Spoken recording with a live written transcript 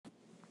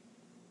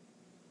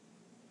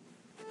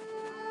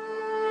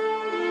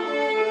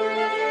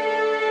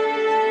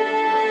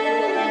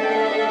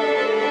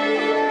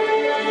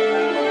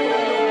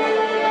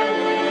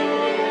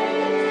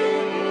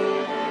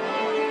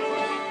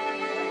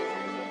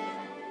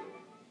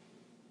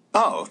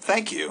Oh,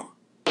 thank you.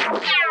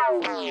 Good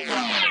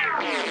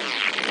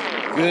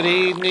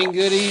evening,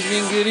 good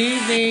evening, good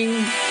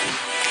evening.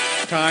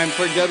 Time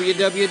for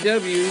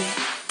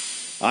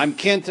WWW. I'm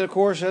Kent, of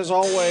course, as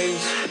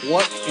always.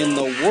 What in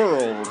the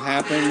world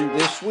happened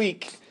this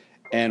week?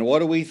 And what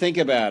do we think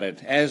about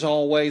it? As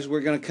always, we're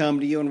going to come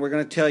to you and we're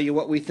going to tell you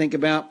what we think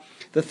about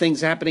the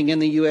things happening in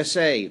the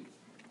USA,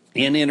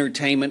 in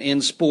entertainment,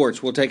 in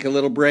sports. We'll take a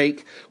little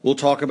break. We'll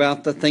talk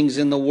about the things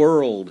in the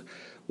world.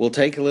 We'll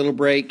take a little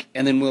break,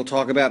 and then we'll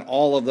talk about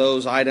all of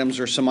those items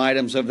or some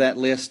items of that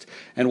list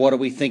and what do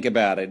we think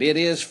about it. It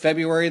is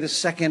February the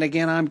 2nd.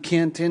 Again, I'm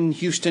Kent in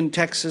Houston,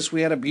 Texas.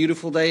 We had a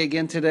beautiful day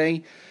again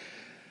today.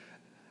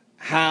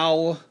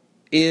 How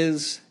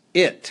is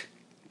it?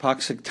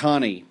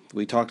 Punxsutawney.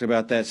 We talked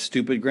about that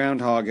stupid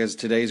groundhog as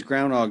today's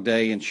Groundhog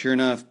Day, and sure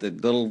enough, the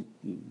little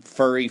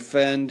furry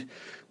friend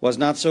was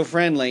not so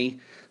friendly.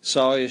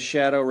 Saw his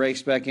shadow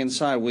race back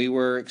inside. We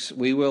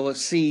will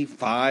see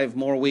 5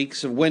 more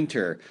weeks of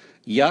winter.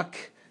 Yuck,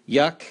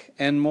 yuck,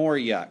 and more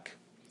yuck.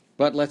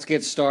 But let's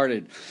get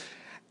started.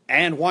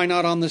 And why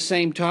not on the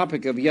same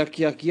topic of yuck,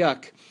 yuck,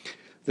 yuck?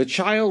 The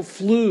child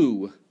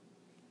flu.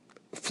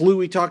 Flu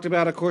we talked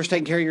about, of course,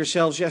 taking care of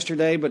yourselves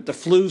yesterday, but the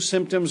flu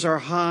symptoms are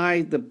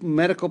high. The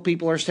medical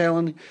people are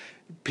telling,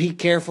 be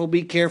careful,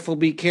 be careful,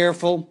 be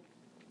careful.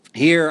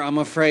 Here, I'm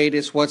afraid,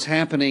 is what's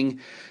happening.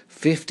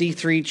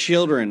 53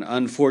 children,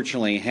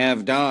 unfortunately,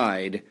 have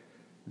died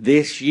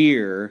this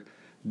year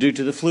due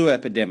to the flu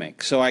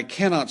epidemic. So I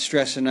cannot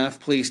stress enough,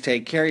 please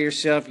take care of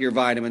yourself, your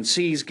vitamin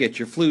C's, get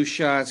your flu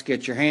shots,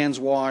 get your hands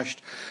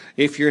washed.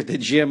 If you're at the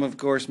gym, of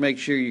course, make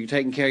sure you're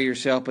taking care of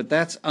yourself. But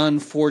that's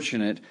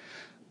unfortunate,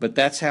 but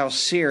that's how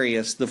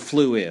serious the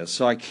flu is.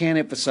 So I can't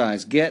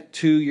emphasize, get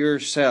to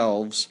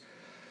yourselves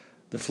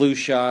the flu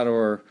shot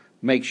or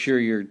make sure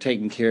you're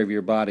taking care of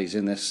your bodies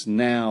in this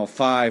now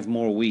 5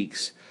 more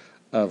weeks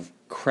of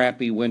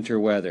crappy winter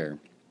weather.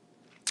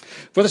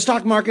 For the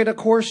stock market, of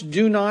course,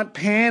 do not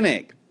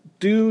panic.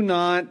 Do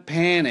not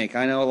panic.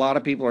 I know a lot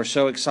of people are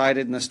so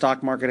excited, and the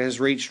stock market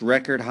has reached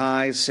record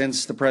highs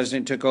since the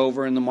president took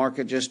over, and the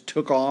market just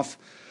took off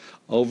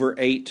over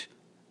 $8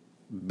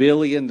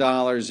 billion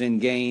in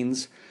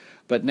gains.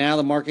 But now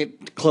the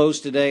market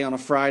closed today on a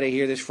Friday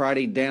here, this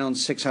Friday, down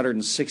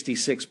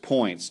 666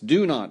 points.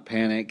 Do not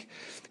panic.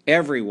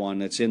 Everyone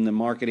that's in the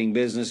marketing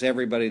business,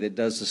 everybody that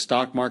does the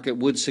stock market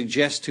would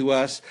suggest to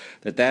us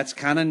that that's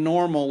kind of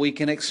normal. We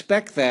can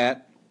expect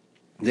that.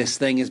 This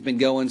thing has been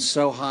going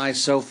so high,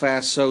 so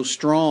fast, so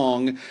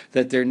strong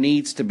that there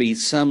needs to be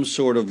some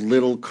sort of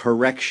little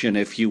correction,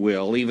 if you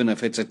will, even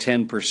if it's a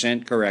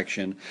 10%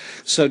 correction.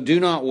 So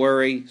do not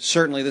worry.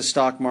 Certainly the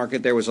stock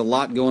market, there was a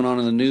lot going on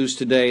in the news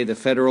today. The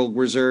Federal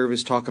Reserve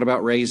is talking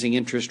about raising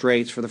interest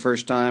rates for the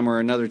first time or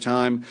another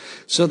time.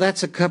 So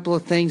that's a couple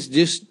of things.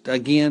 Just,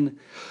 again,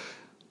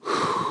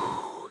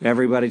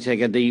 everybody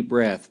take a deep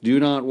breath. Do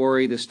not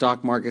worry. The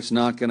stock market's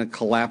not going to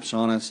collapse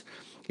on us.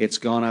 It's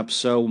gone up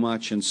so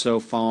much and so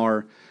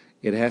far.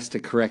 It has to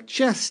correct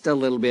just a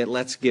little bit.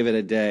 Let's give it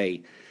a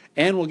day.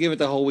 And we'll give it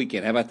the whole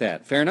weekend. How about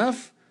that? Fair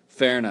enough?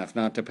 Fair enough.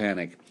 Not to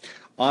panic.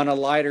 On a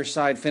lighter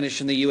side, finish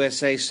in the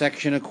USA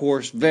section, of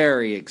course.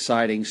 Very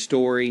exciting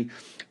story.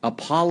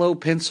 Apollo,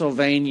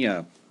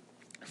 Pennsylvania.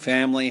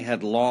 Family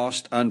had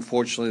lost,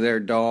 unfortunately,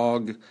 their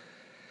dog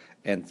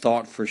and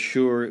thought for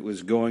sure it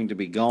was going to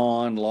be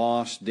gone,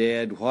 lost,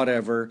 dead,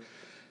 whatever.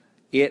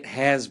 It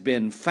has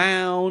been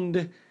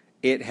found.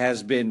 It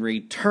has been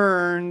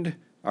returned.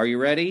 Are you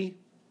ready?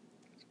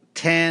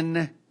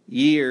 10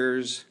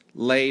 years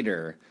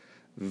later.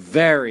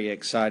 Very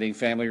exciting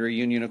family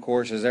reunion, of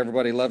course, as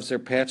everybody loves their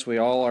pets. We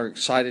all are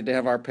excited to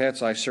have our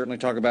pets. I certainly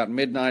talk about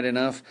Midnight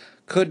enough.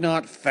 Could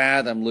not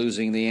fathom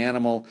losing the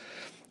animal.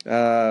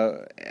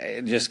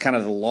 Just kind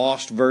of the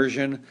lost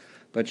version.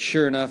 But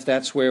sure enough,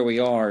 that's where we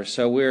are.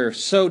 So we're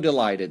so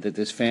delighted that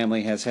this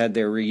family has had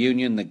their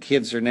reunion. The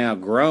kids are now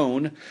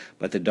grown,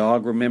 but the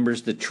dog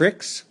remembers the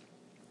tricks.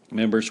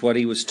 Remembers what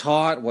he was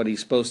taught, what he's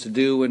supposed to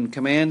do when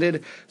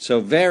commanded. So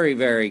very,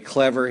 very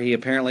clever. He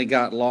apparently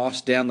got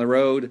lost down the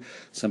road.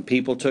 Some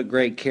people took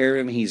great care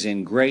of him. He's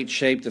in great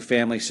shape. The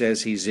family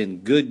says he's in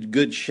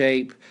good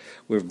shape.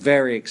 We're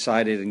very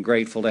excited and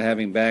grateful to have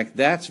him back.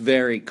 That's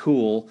very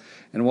cool.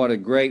 And what a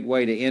great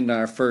way to end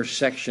our first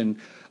section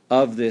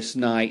of this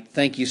night.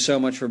 Thank you so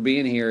much for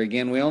being here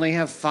again. We only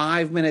have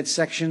 5-minute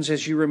sections,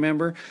 as you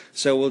remember,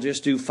 so we'll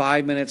just do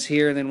 5 minutes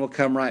here, and then we'll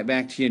come right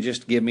back to you.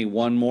 Just give me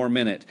 1 more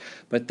minute.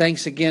 But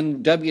thanks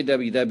again,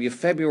 WWW,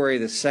 February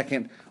the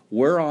 2nd.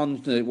 We're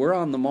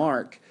on the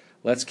mark.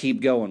 Let's keep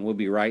going. We'll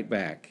be right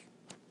back.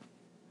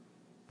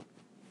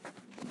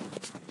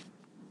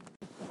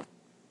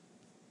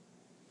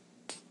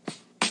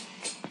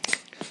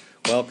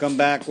 Welcome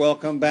back,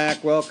 welcome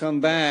back,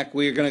 welcome back.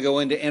 We're going to go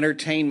into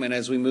entertainment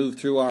as we move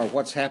through our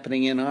what's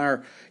happening in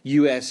our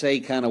USA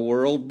kind of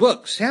world.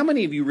 Books. How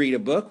many of you read a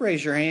book?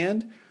 Raise your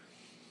hand.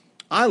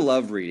 I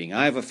love reading.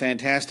 I have a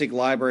fantastic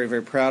library,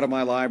 very proud of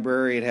my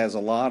library. It has a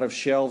lot of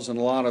shelves and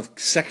a lot of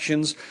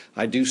sections.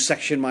 I do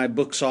section my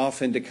books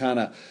off into kind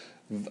of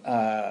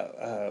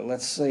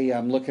let's see,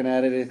 I'm looking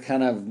at it, it's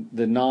kind of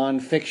the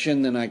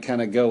nonfiction, then I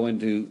kind of go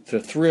into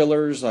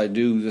thrillers. I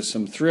do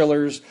some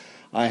thrillers.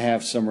 I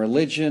have some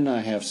religion.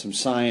 I have some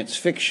science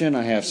fiction.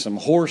 I have some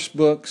horse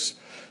books.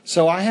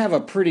 So I have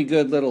a pretty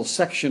good little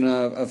section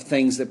of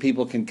things that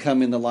people can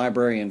come in the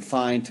library and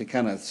find to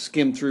kind of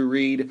skim through,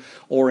 read,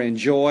 or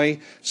enjoy.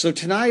 So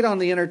tonight on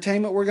the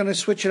entertainment, we're going to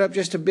switch it up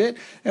just a bit,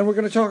 and we're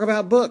going to talk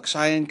about books.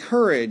 I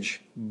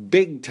encourage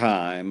big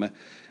time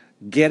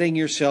getting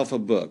yourself a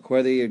book,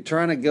 whether you're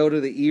trying to go to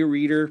the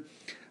e-reader.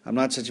 I'm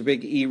not such a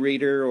big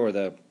e-reader, or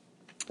the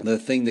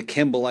the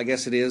Kindle, I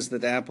guess it is,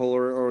 that Apple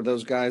or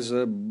those guys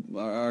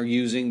are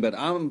using. But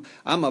I'm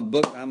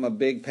a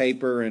big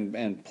paper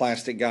and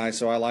plastic guy,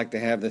 so I like to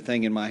have the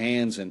thing in my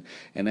hands and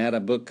at a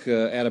book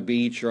at a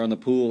beach or on the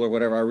pool or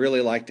whatever. I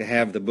really like to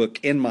have the book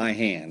in my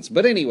hands.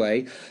 But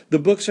anyway, the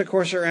books, of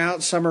course, are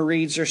out. Summer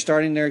reads are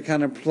starting their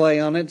kind of play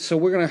on it. So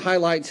we're going to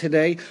highlight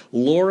today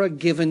Laura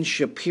Given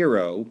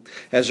Shapiro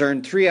has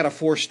earned 3 out of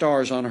 4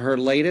 stars on her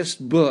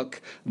latest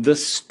book, The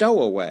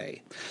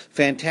Stowaway.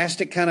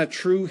 Fantastic kind of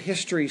true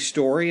history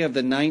story of the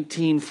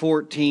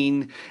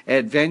 1914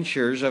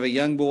 adventures of a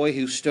young boy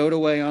who stowed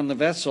away on the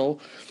vessel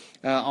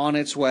on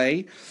its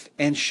way,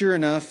 and sure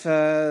enough,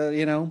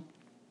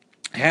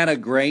 had a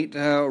great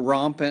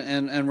romp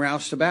and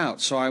roused about.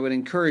 So I would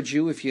encourage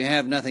you, if you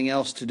have nothing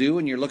else to do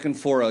and you're looking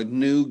for a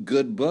new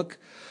good book,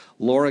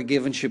 Laura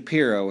Given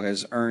Shapiro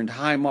has earned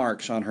high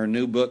marks on her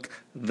new book,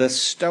 The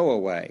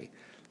Stowaway.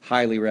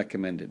 Highly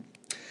recommended.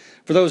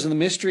 For those in the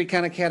mystery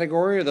kind of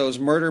category, or those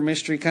murder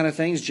mystery kind of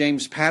things,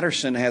 James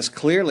Patterson has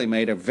clearly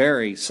made a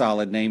very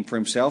solid name for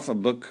himself. A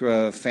book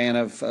fan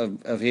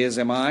of his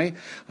am I.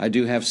 I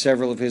do have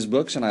several of his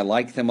books, and I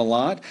like them a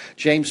lot.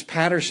 James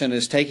Patterson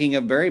is taking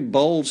a very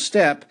bold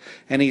step,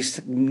 and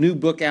his new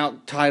book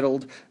out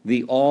titled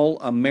The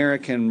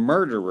All-American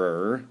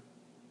Murderer.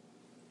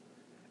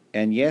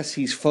 And yes,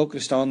 he's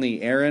focused on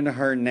the Aaron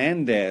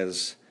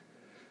Hernandez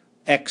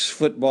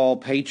ex-football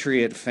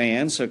Patriot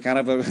fan, so kind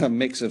of a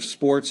mix of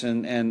sports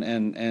and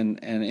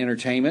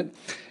entertainment.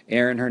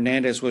 Aaron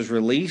Hernandez was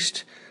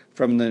released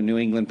from the New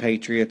England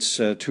Patriots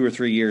 2 or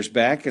 3 years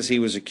back as he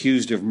was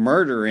accused of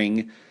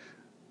murdering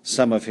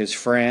some of his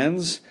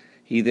friends.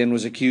 He then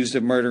was accused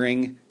of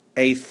murdering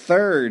a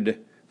third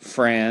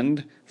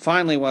friend,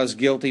 finally was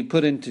guilty,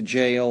 put into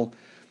jail,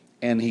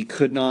 and he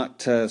could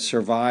not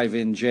survive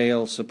in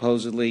jail,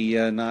 supposedly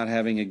not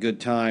having a good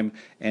time,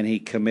 and he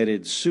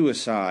committed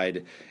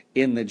suicide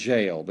in the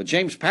jail. But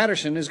James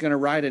Patterson is going to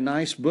write a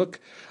nice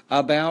book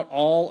about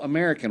All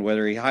American,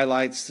 whether he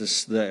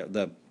highlights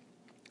the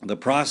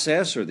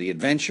process or the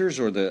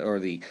adventures or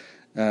the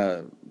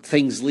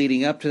things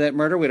leading up to that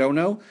murder. We don't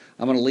know.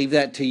 I'm going to leave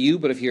that to you.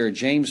 But if you're a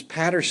James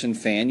Patterson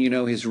fan, you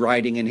know his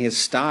writing and his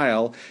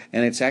style,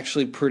 and it's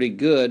actually pretty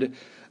good.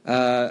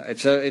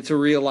 It's a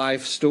real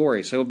life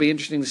story, so it'll be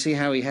interesting to see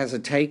how he has a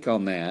take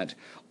on that.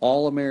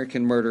 All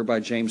American Murder by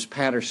James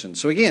Patterson.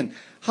 So again,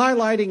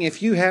 highlighting,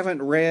 if you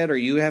haven't read or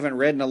you haven't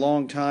read in a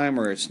long time,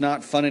 or it's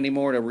not fun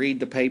anymore to read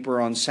the paper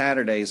on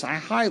Saturdays, I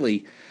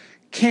highly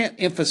can't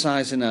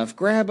emphasize enough,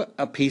 grab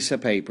a piece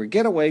of paper,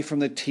 get away from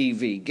the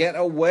TV, get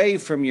away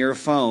from your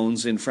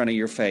phones in front of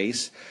your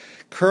face,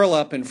 curl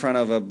up in front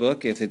of a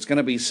book. If it's going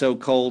to be so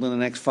cold in the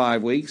next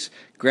 5 weeks,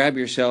 grab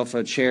yourself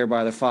a chair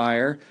by the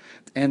fire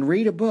and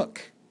read a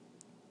book.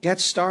 Get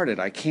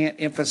started. I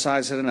can't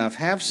emphasize it enough.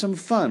 Have some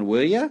fun,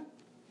 will you?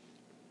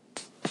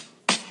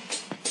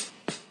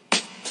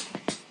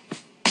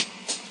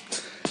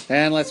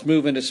 And let's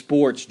move into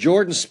sports.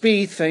 Jordan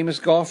Spieth, famous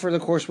golfer,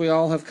 of course we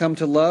all have come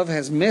to love,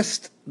 has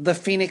missed the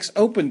Phoenix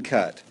Open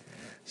cut.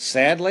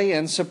 Sadly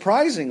and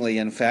surprisingly,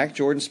 in fact,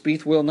 Jordan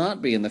Spieth will not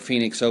be in the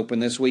Phoenix Open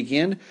this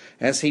weekend,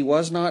 as he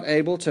was not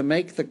able to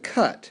make the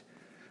cut.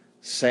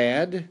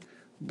 Sad,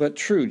 but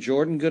true.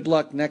 Jordan, good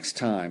luck next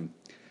time.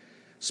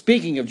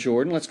 Speaking of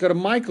Jordan, let's go to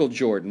Michael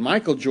Jordan.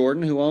 Michael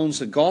Jordan, who owns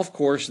a golf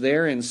course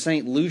there in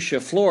St. Lucia,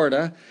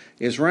 Florida,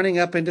 is running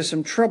up into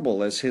some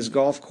trouble as his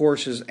golf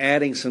course is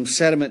adding some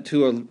sediment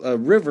to a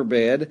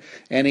riverbed,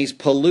 and he's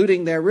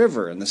polluting their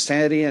river, and the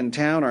city and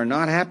town are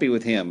not happy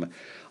with him.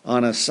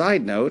 On a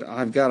side note,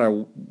 I've got a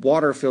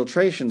water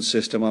filtration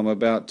system I'm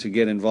about to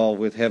get involved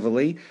with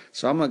heavily,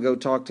 so I'm going to go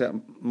talk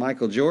to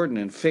Michael Jordan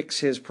and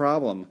fix his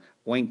problem.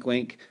 Wink,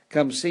 wink.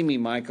 Come see me,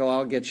 Michael.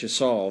 I'll get you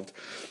solved.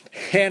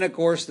 And, of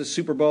course, the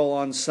Super Bowl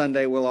on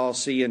Sunday. We'll all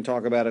see and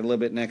talk about it a little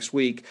bit next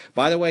week.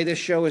 By the way, this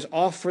show is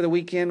off for the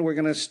weekend. We're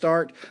going to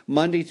start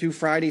Monday through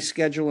Friday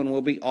schedule, and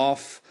we'll be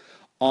off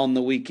on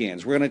the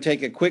weekends. We're going to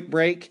take a quick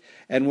break,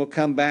 and we'll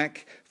come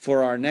back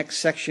for our next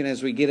section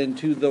as we get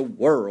into the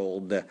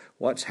world.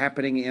 What's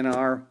happening in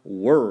our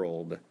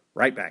world?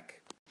 Right back.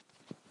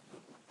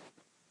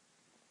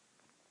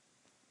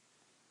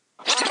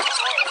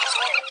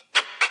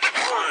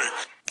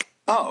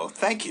 Oh,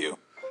 thank you.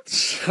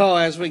 So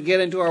as we get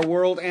into our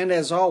world, and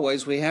as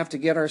always, we have to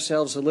get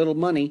ourselves a little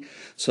money.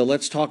 So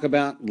let's talk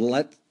about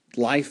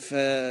life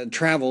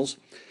travels.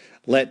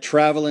 Let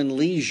Travel and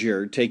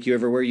Leisure take you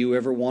everywhere you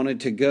ever wanted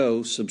to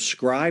go.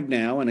 Subscribe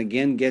now and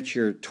again get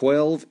your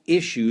 12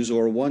 issues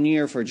or 1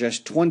 year for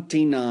just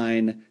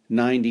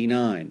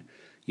 $29.99.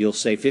 You'll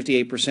save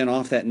 58%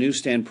 off that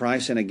newsstand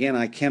price, and again,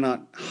 I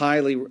cannot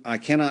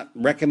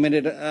recommend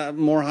it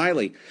more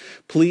highly.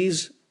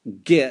 Please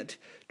get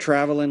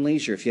Travel and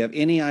Leisure. If you have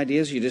any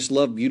ideas, you just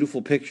love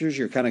beautiful pictures,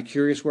 you're kind of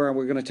curious where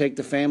we're going to take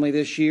the family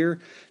this year,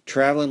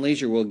 Travel and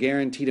Leisure will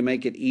guarantee to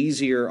make it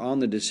easier on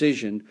the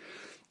decision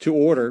to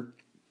order.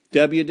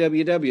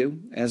 www,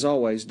 as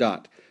always,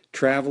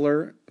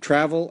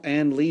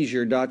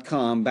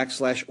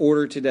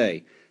 travelandleisure.com/order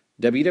today.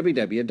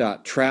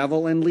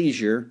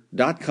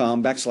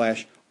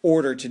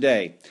 www.travelandleisure.com/order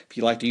today. If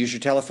you'd like to use your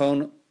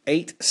telephone,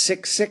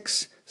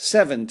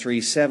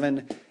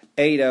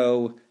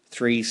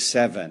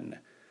 866-737-8037.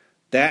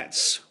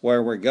 That's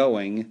where we're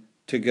going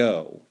to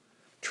go.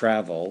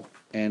 Travel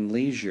and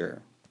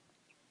Leisure.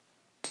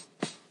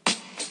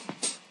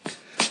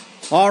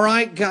 All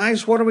right,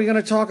 guys, what are we going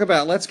to talk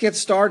about? Let's get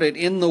started.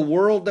 In the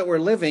world that we're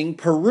living,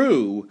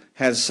 Peru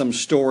has some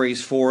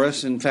stories for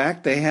us. In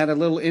fact, they had a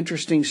little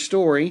interesting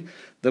story.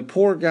 The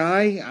poor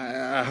guy,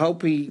 I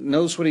hope he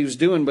knows what he was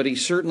doing, but he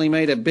certainly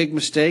made a big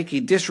mistake. He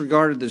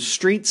disregarded the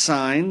street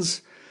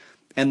signs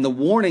and the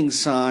warning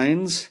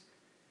signs,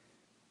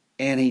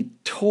 and he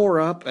tore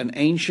up an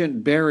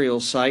ancient burial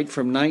site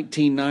from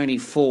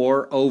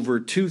 1994, over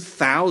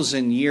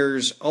 2,000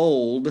 years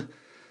old.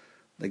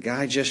 The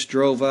guy just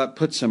drove up,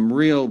 put some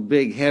real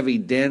big heavy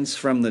dents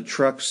from the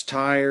truck's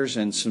tires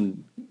and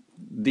some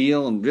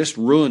deal, and just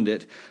ruined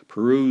it.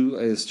 Peru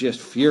is just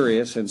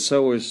furious, and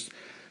so is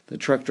the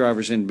truck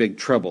driver's in big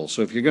trouble.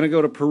 So if you're going to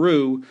go to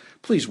Peru,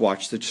 please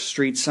watch the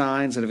street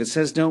signs, and if it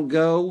says don't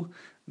go,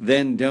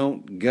 then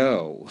don't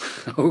go.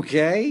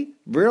 Okay?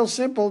 Real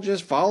simple,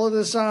 just follow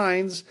the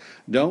signs.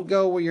 Don't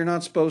go where you're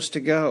not supposed to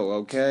go,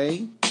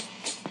 okay?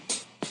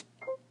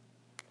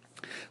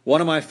 One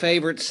of my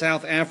favorites,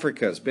 South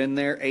Africa's been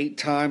there 8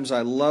 times.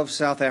 I love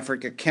South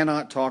Africa.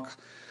 Cannot talk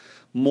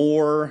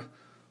more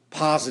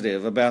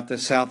positive about the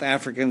South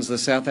Africans, the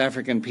South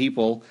African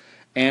people,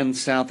 and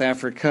South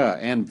Africa.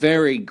 And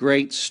very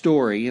great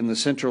story in the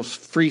Central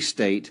Free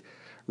State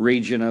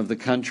region of the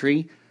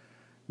country.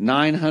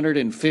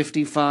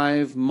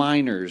 955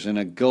 miners in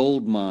a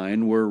gold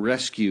mine were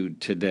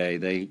rescued today.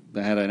 They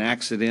had an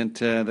accident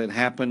that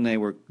happened. They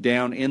were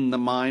down in the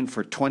mine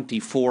for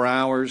 24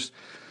 hours.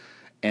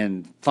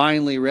 And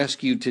finally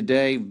rescued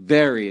today.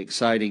 Very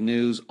exciting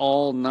news.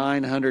 All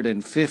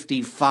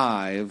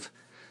 955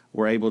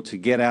 were able to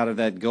get out of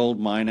that gold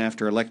mine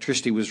after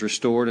electricity was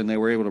restored, and they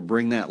were able to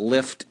bring that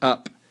lift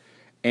up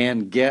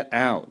and get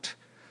out.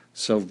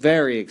 So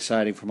very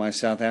exciting for my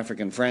South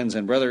African friends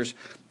and brothers.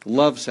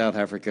 Love South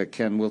Africa,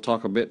 Ken. We'll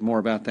talk a bit more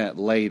about that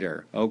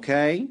later.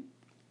 Okay?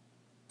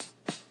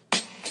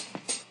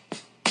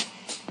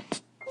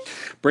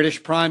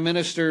 British prime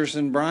ministers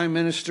and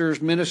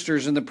ministers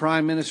and the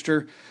Prime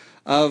Minister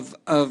of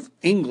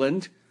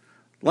England,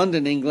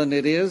 London, England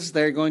it is,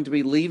 they're going to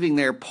be leaving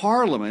their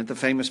Parliament, the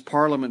famous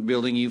Parliament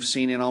building you've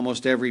seen in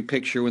almost every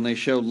picture when they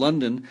show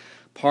London.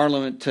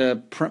 Parliament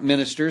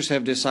ministers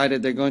have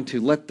decided they're going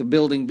to let the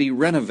building be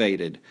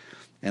renovated,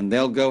 and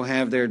they'll go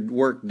have their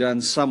work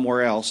done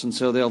somewhere else, and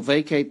so they'll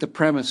vacate the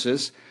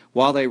premises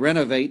while they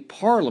renovate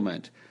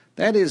Parliament.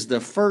 That is the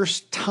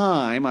first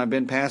time, I've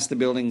been past the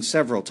building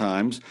several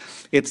times,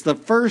 it's the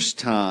first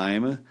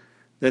time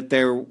that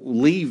they're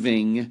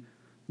leaving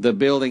the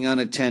building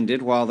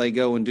unattended while they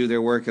go and do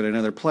their work at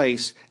another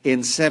place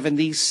in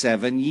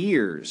 77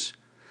 years.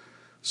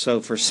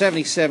 So for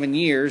 77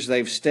 years,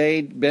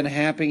 they've been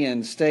happy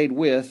and stayed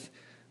with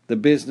the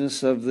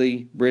business of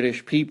the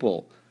British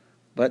people.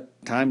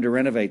 But time to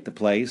renovate the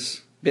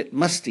place. Bit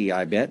musty,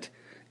 I bet.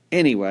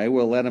 Anyway,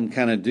 we'll let them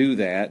kind of do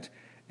that,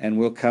 and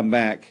we'll come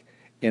back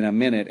in a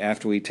minute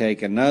after we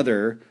take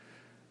another,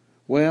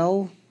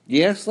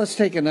 yes, let's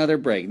take another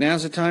break.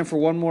 Now's the time for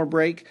one more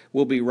break.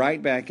 We'll be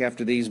right back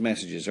after these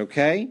messages,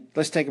 okay?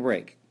 Let's take a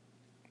break.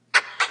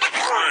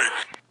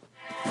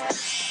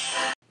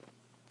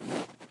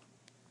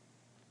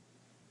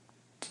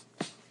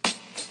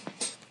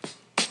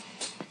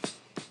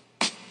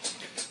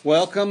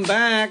 Welcome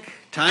back.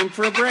 Time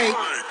for a break.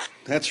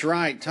 That's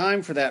right,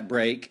 time for that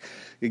break.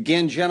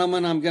 Again,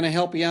 gentlemen, I'm going to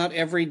help you out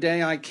every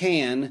day I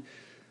can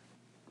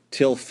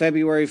till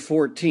February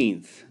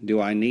 14th. Do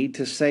I need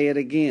to say it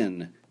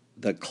again?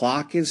 The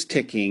clock is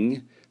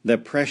ticking, the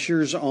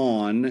pressure's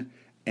on,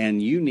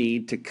 and you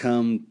need to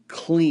come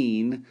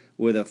clean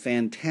with a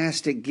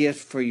fantastic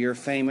gift for your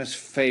famous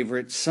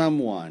favorite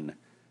someone.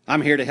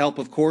 I'm here to help,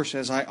 of course,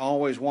 as I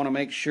always want to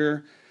make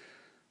sure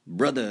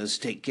brothers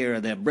take care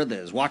of their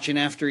brothers, watching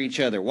after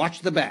each other. Watch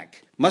the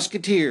back.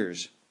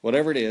 Musketeers,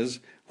 whatever it is,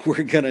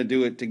 we're going to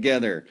do it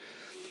together.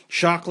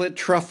 Chocolate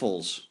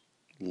truffles.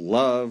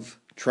 Love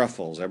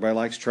truffles. Everybody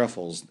likes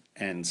truffles,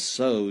 and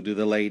so do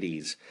the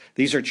ladies.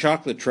 These are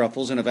chocolate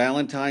truffles in a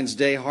Valentine's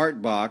Day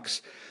heart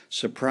box.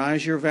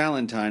 Surprise your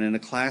Valentine in a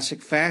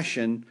classic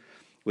fashion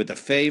with a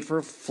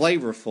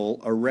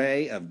flavorful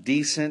array of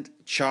decent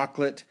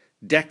chocolate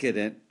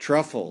decadent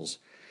truffles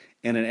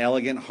in an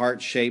elegant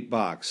heart-shaped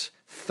box.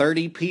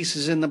 30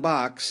 pieces in the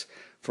box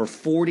for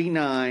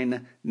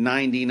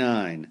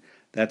 $49.99.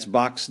 That's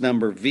box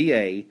number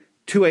VA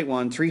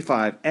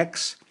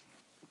 28135X,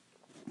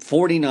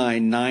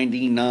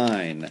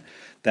 $49.99.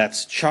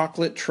 That's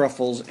chocolate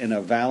truffles in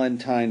a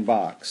Valentine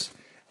box.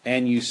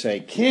 And you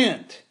say,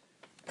 Kent,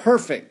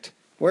 perfect.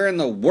 Where in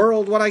the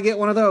world would I get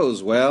one of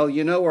those? Well,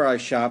 you know where I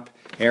shop.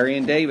 Harry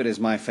and David is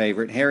my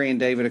favorite. Harry and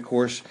David, of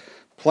course,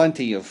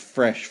 plenty of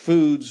fresh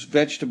foods,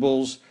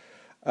 vegetables,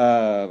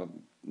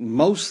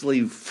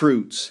 mostly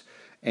fruits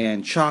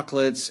and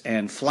chocolates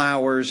and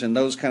flowers and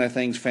those kind of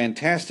things.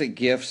 Fantastic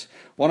gifts.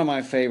 One of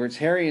my favorites,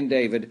 Harry and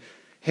David,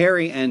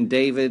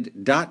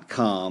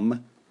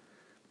 harryanddavid.com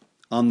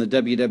on the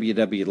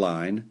www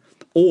line,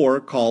 or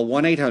call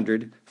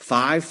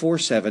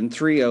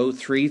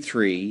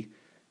 1-800-547-3033.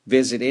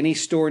 Visit any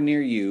store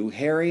near you.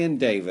 Harry and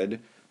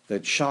David, the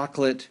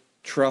chocolate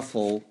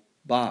truffle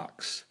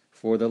box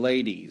for the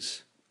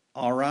ladies.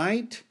 All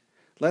right?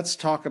 Let's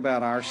talk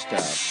about our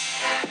stuff.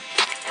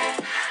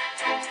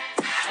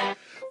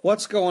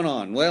 What's going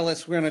on? Well, we're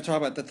going to talk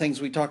about the things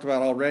we talked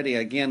about already.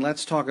 Again,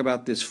 let's talk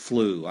about this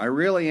flu. I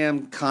really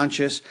am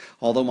conscious,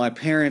 although my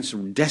parents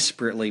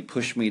desperately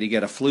pushed me to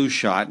get a flu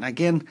shot. And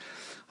again,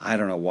 I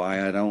don't know why.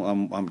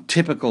 I'm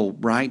typical,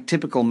 right?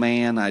 Typical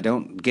man. I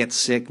don't get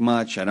sick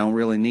much. I don't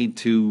really need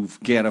to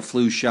get a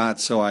flu shot,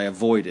 so I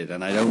avoid it,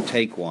 and I don't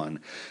take one.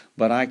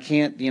 But I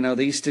can't,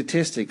 these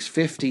statistics,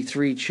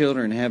 53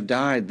 children have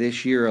died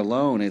this year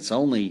alone. It's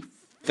only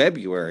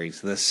February,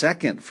 the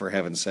 2nd, for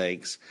heaven's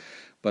sakes.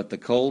 But the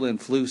cold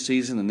and flu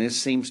season, and this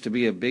seems to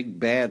be a big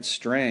bad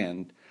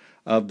strand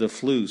of the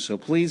flu. So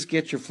please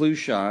get your flu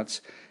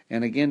shots,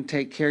 and again,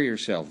 take care of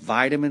yourself.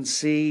 Vitamin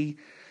C,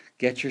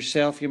 get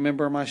yourself, you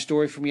remember my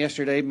story from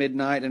yesterday,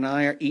 Midnight and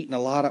I are eating a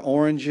lot of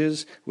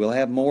oranges. We'll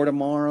have more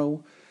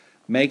tomorrow.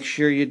 Make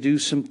sure you do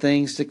some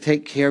things to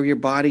take care of your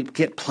body.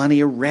 Get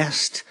plenty of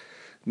rest.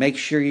 Make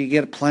sure you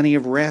get plenty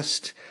of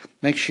rest.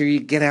 Make sure you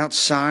get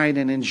outside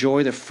and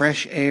enjoy the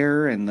fresh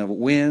air and the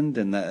wind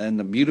and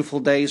the beautiful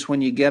days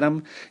when you get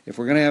them. If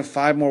we're going to have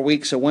 5 more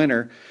weeks of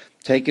winter,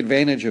 take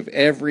advantage of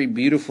every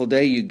beautiful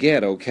day you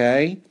get,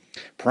 okay?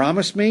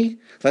 Promise me?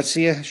 Let's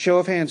see a show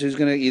of hands who's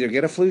going to either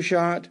get a flu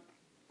shot,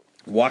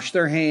 wash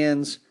their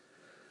hands,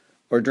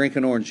 or drink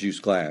an orange juice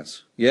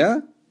glass. Yeah?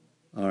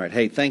 All right.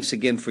 Hey, thanks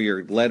again for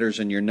your letters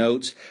and your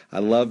notes. I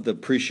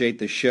appreciate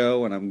the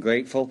show, and I'm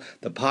grateful.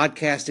 The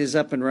podcast is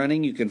up and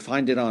running. You can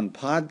find it on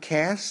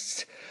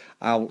podcasts.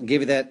 I'll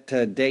give you that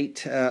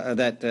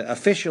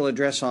official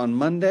address on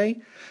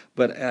Monday,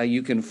 but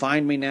you can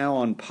find me now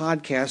on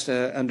podcast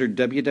under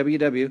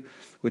www,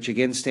 which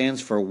again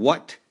stands for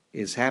What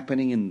is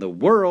Happening in the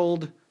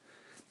World,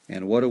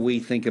 and what do we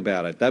think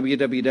about it?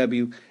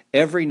 www,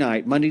 every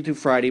night, Monday through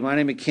Friday. My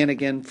name is Ken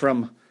again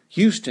from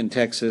Houston,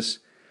 Texas.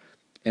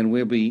 And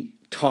we'll be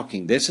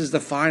talking. This is the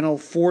final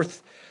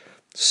 4th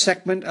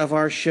segment of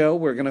our show.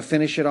 We're going to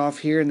finish it off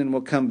here, and then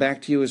we'll come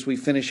back to you as we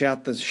finish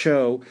out the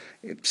show.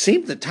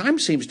 The time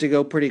seems to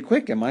go pretty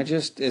quick.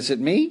 Is it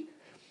me?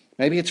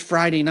 Maybe it's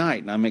Friday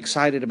night, and I'm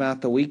excited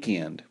about the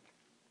weekend.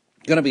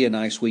 Going to be a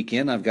nice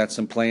weekend. I've got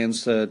some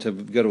plans to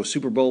go to a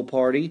Super Bowl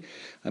party.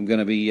 I'm going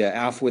to be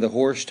out with a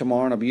horse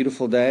tomorrow on a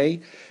beautiful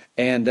day.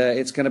 And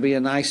it's going to be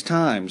a nice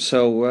time.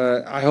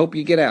 So I hope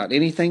you get out.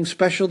 Anything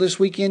special this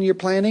weekend you're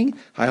planning?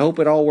 I hope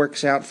it all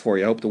works out for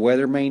you. I hope the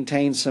weather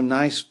maintains some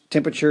nice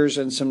temperatures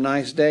and some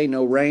nice day,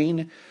 no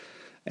rain.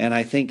 And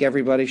I think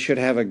everybody should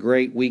have a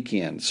great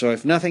weekend. So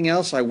if nothing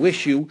else, I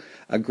wish you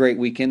a great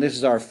weekend. This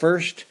is our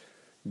first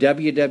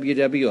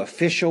WWW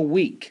official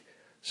week.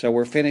 So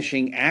we're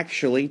finishing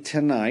actually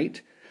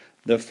tonight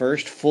the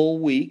first full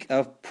week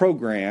of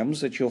programs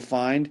that you'll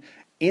find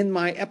in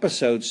my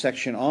episodes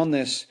section on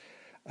this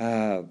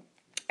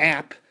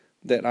app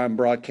that I'm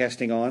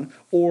broadcasting on,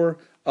 or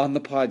on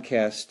the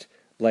podcast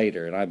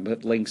later. And I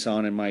put links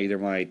on in either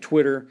my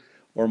Twitter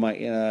or my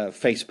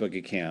Facebook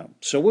account.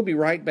 So we'll be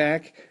right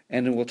back,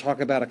 and then we'll talk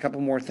about a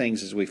couple more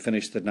things as we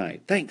finish the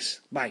night.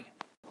 Thanks. Bye.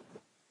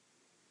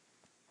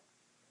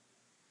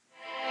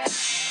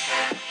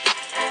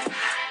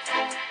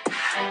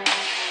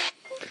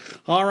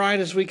 All right,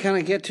 as we kind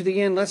of get to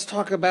the end, let's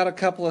talk about a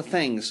couple of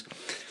things.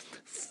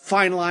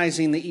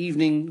 Finalizing the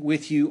evening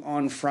with you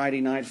on Friday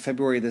night,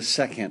 February the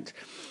 2nd.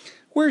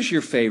 Where's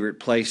your favorite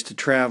place to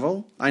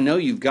travel? I know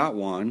you've got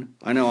one.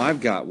 I know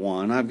I've got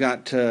one. I've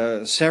got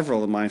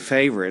several of my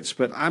favorites.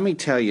 But let me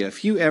tell you,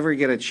 if you ever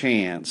get a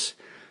chance,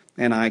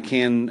 and I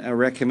can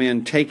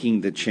recommend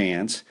taking the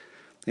chance,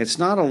 it's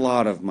not a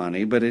lot of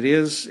money, but it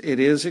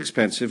is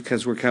expensive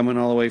because we're coming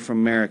all the way from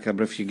America.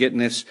 But if you're getting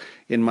this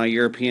in my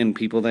European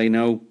people, they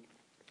know,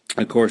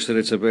 of course, that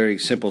it's a very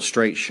simple,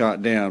 straight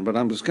shot down. But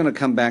I'm just going to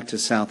come back to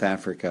South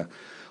Africa.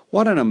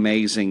 What an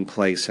amazing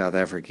place South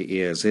Africa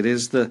is. It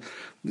is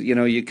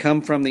you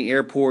come from the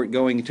airport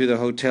going to the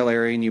hotel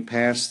area and you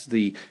pass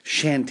the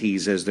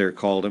shanties, as they're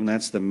called them.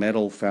 That's the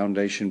metal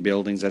foundation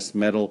buildings. That's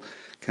metal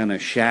kind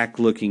of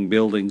shack-looking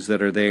buildings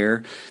that are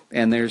there,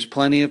 and there's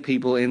plenty of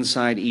people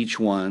inside each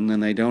one,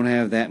 and they don't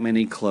have that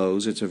many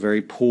clothes. It's a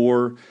very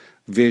poor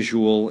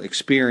visual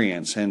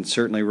experience, and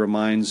certainly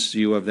reminds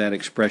you of that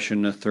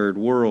expression, the third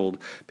world,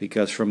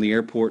 because from the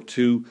airport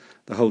to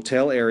the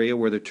hotel area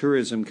where the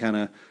tourism kind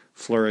of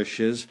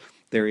flourishes,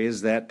 there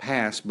is that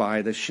pass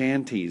by the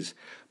shanties.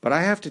 But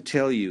I have to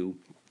tell you,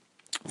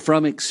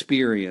 from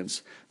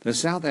experience, the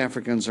South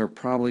Africans are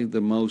probably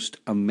the most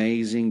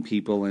amazing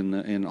people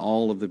in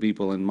all of the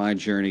people in my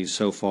journeys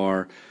so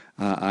far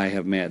I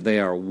have met. They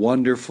are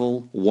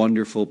wonderful,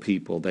 wonderful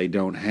people. They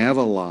don't have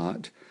a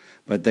lot,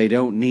 but they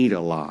don't need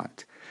a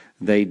lot.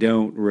 They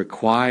don't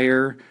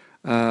require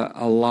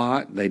a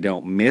lot. They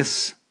don't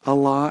miss a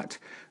lot.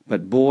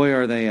 But boy,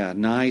 are they a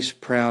nice,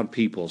 proud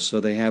people. So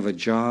they have a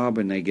job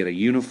and they get a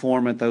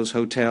uniform at those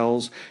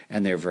hotels,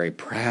 and they're very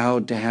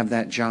proud to have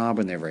that job,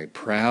 and they're very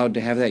proud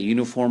to have that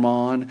uniform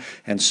on.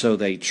 And so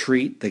they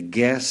treat the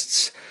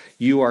guests.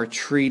 You are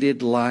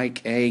treated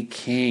like a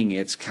king.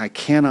 I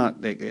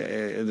cannot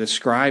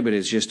describe it.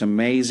 It's just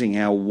amazing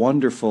how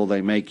wonderful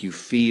they make you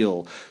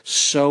feel.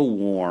 So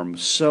warm,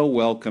 so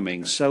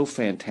welcoming, so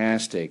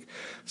fantastic.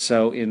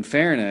 So in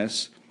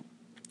fairness,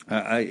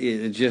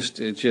 it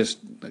just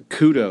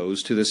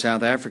kudos to the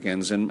South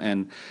Africans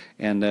and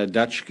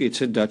Dutch.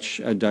 It's a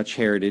Dutch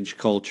heritage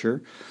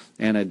culture,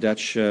 and a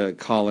Dutch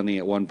colony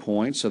at one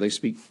point. So they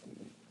speak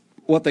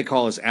what they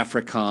call as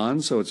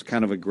Afrikaans. So it's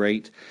kind of a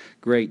great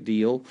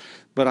deal.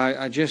 But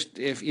I just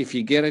if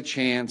you get a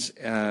chance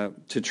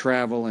to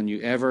travel and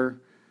you ever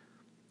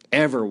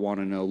want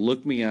to know,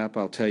 look me up.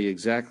 I'll tell you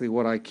exactly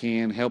what I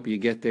can, help you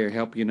get there,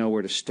 help you know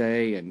where to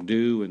stay and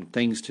do and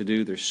things to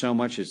do. There's so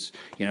much. It's,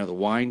 the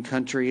wine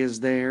country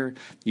is there.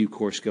 You, of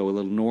course, go a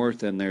little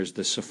north and there's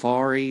the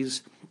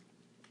safaris.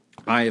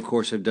 I, of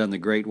course, have done the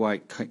great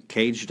white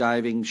cage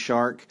diving,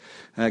 shark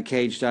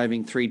cage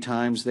diving 3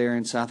 times there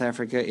in South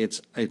Africa.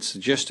 It's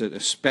just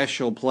a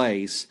special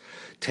place.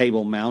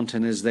 Table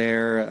Mountain is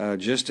there.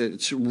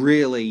 It's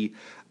really,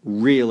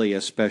 really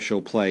a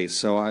special place.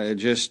 So I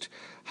just...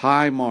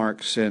 high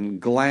marks, and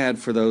glad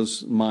for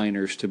those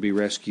miners to be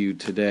rescued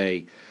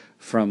today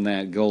from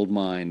that gold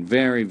mine.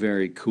 Very,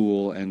 very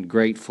cool, and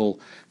grateful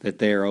that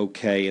they're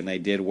okay and they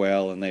did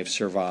well and they've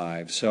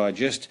survived. So I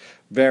just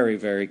very,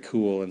 very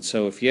cool. And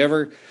so if you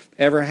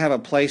ever have a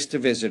place to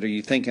visit, or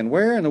you thinking,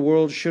 where in the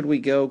world should we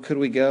go? Could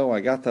we go?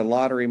 I got the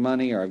lottery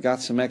money, or I've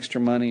got some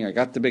extra money, or I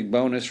got the big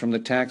bonus from the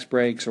tax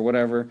breaks or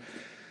whatever.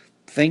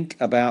 Think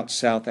about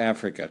South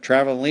Africa.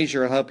 Travel and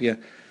Leisure will help you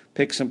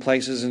pick some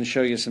places and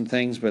show you some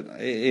things, but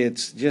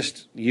it's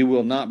just, you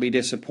will not be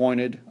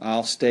disappointed.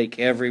 I'll stake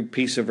every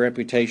piece of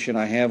reputation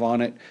I have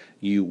on it.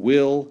 You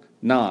will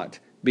not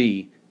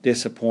be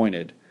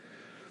disappointed.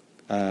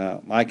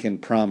 I can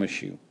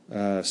promise you.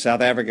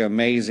 South Africa,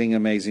 amazing,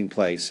 amazing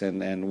place,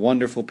 and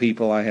wonderful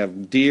people. I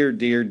have dear,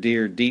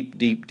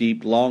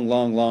 deep,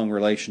 long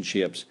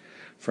relationships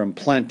from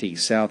plenty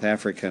South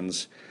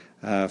Africans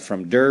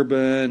from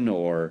Durban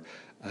or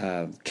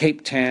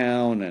Cape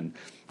Town, and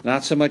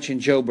not so much in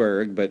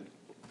Joburg, but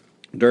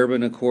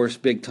Durban, of course,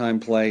 big-time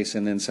place,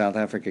 and then South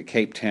Africa,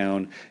 Cape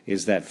Town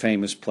is that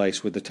famous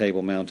place with the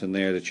Table Mountain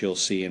there that you'll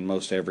see in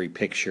most every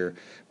picture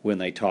when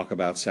they talk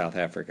about South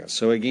Africa.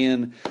 So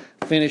again,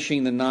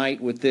 finishing the night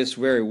with this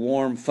very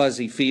warm,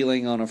 fuzzy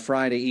feeling on a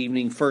Friday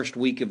evening, first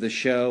week of the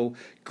show.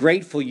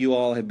 Grateful you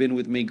all have been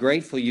with me.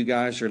 Grateful you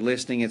guys are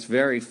listening. It's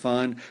very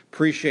fun.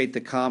 Appreciate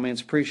the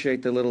comments.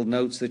 Appreciate the little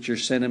notes that you're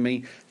sending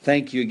me.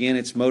 Thank you again.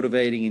 It's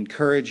motivating,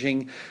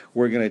 encouraging.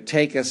 We're going to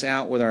take us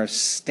out with our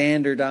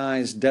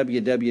standardized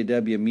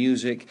WWW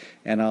music.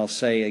 And I'll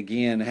say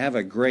again, have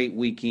a great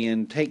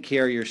weekend. Take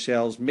care of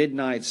yourselves.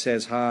 Midnight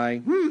says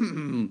hi.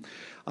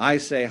 I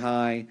say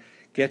hi.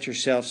 Get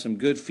yourself some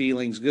good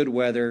feelings, good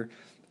weather,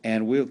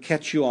 and we'll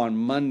catch you on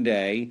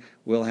Monday.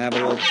 We'll have a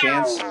little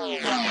chance.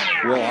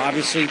 We'll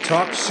obviously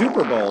talk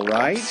Super Bowl,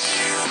 right?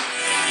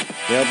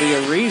 There'll be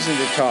a reason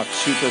to talk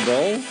Super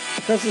Bowl,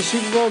 because the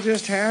Super Bowl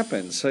just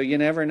happened, so you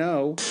never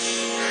know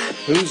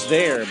who's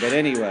there. But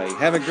anyway,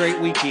 have a great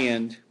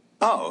weekend.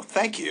 Oh,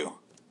 thank you.